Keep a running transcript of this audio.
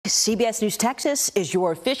CBS News Texas is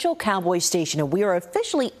your official Cowboys station, and we are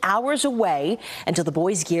officially hours away until the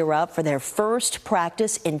boys gear up for their first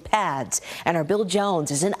practice in pads. And our Bill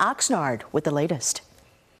Jones is in Oxnard with the latest.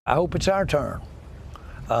 I hope it's our turn.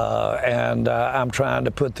 I'm trying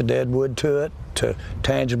to put the dead wood to it to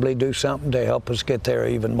tangibly do something to help us get there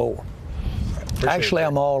even more. Actually,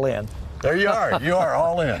 I'm all in. There you are. You are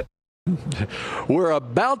all in. We're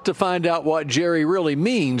about to find out what Jerry really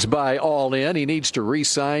means by all in. He needs to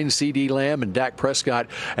re-sign CeeDee Lamb and Dak Prescott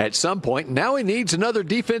at some point. Now he needs another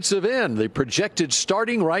defensive end. The projected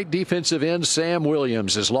starting right defensive end, Sam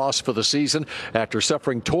Williams, is lost for the season after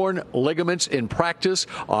suffering torn ligaments in practice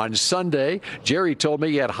on Sunday. Jerry told me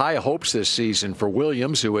he had high hopes this season for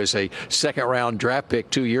Williams, who was a second-round draft pick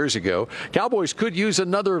 2 years ago. Cowboys could use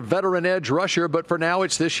another veteran edge rusher, but for now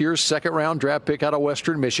it's this year's second-round draft pick out of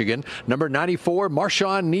Western Michigan. Number 94,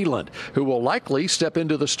 Marshawn Kneeland, who will likely step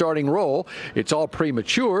into the starting role. It's all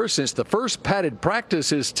premature since the first padded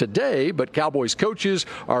practice is today, but Cowboys coaches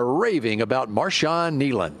are raving about Marshawn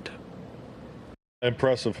Kneeland.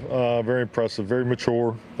 Impressive, very impressive, very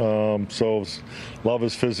mature. So love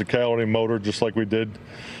his physicality and motor, just like we did,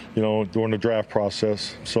 during the draft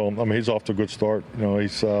process. So, I mean, he's off to a good start. He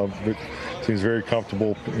seems very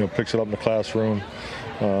comfortable, picks it up in the classroom.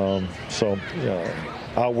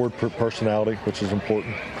 Outward personality, which is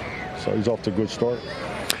important. So he's off to a good start.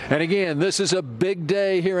 And again, this is a big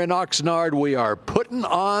day here in Oxnard. We are putting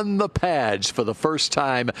on the pads for the first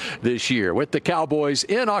time this year. With the Cowboys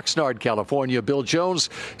in Oxnard, California, Bill Jones,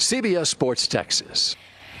 CBS Sports Texas.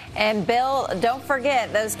 And Bill, don't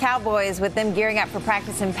forget those Cowboys with them gearing up for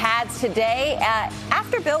practice in pads today.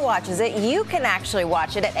 After Bill watches it, you can actually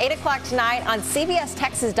watch it at 8 o'clock tonight on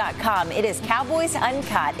CBSTexas.com. It is Cowboys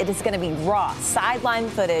Uncut. It is going to be raw sideline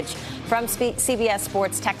footage from CBS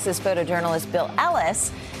Sports Texas photojournalist Bill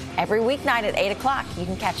Ellis. Every weeknight at 8 o'clock, you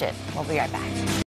can catch it. We'll be right back.